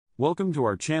Welcome to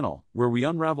our channel, where we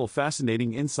unravel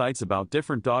fascinating insights about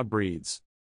different dog breeds.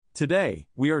 Today,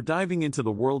 we are diving into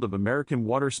the world of American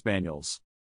Water Spaniels.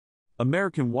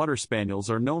 American Water Spaniels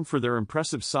are known for their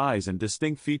impressive size and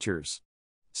distinct features.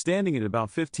 Standing at about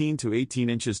 15 to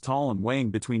 18 inches tall and weighing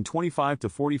between 25 to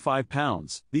 45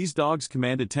 pounds, these dogs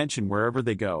command attention wherever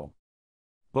they go.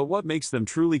 But what makes them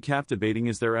truly captivating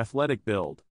is their athletic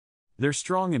build. Their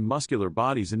strong and muscular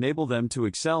bodies enable them to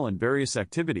excel in various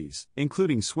activities,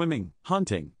 including swimming,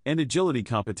 hunting, and agility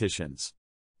competitions.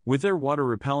 With their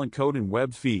water-repellent coat and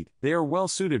webbed feet, they are well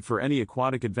suited for any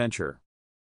aquatic adventure.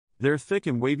 Their thick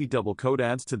and wavy double coat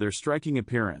adds to their striking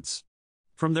appearance.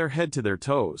 From their head to their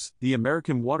toes, the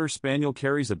American Water Spaniel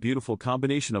carries a beautiful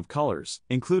combination of colors,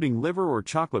 including liver or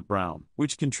chocolate brown,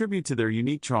 which contribute to their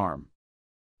unique charm.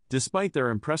 Despite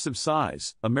their impressive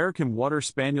size, American Water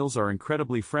Spaniels are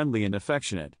incredibly friendly and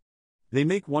affectionate. They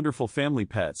make wonderful family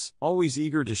pets, always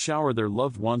eager to shower their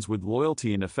loved ones with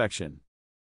loyalty and affection.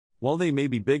 While they may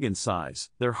be big in size,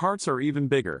 their hearts are even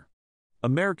bigger.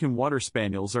 American Water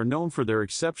Spaniels are known for their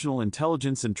exceptional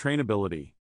intelligence and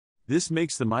trainability. This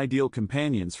makes them ideal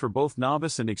companions for both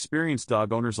novice and experienced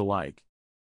dog owners alike.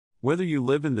 Whether you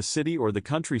live in the city or the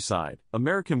countryside,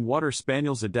 American Water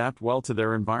Spaniels adapt well to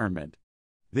their environment.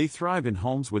 They thrive in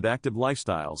homes with active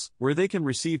lifestyles, where they can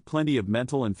receive plenty of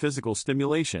mental and physical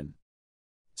stimulation.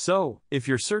 So, if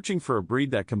you're searching for a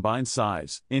breed that combines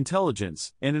size,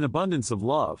 intelligence, and an abundance of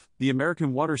love, the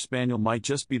American Water Spaniel might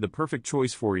just be the perfect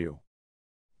choice for you.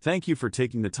 Thank you for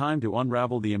taking the time to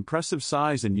unravel the impressive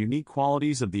size and unique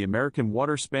qualities of the American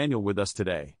Water Spaniel with us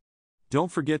today.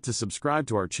 Don't forget to subscribe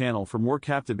to our channel for more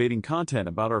captivating content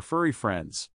about our furry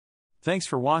friends. Thanks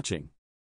for watching.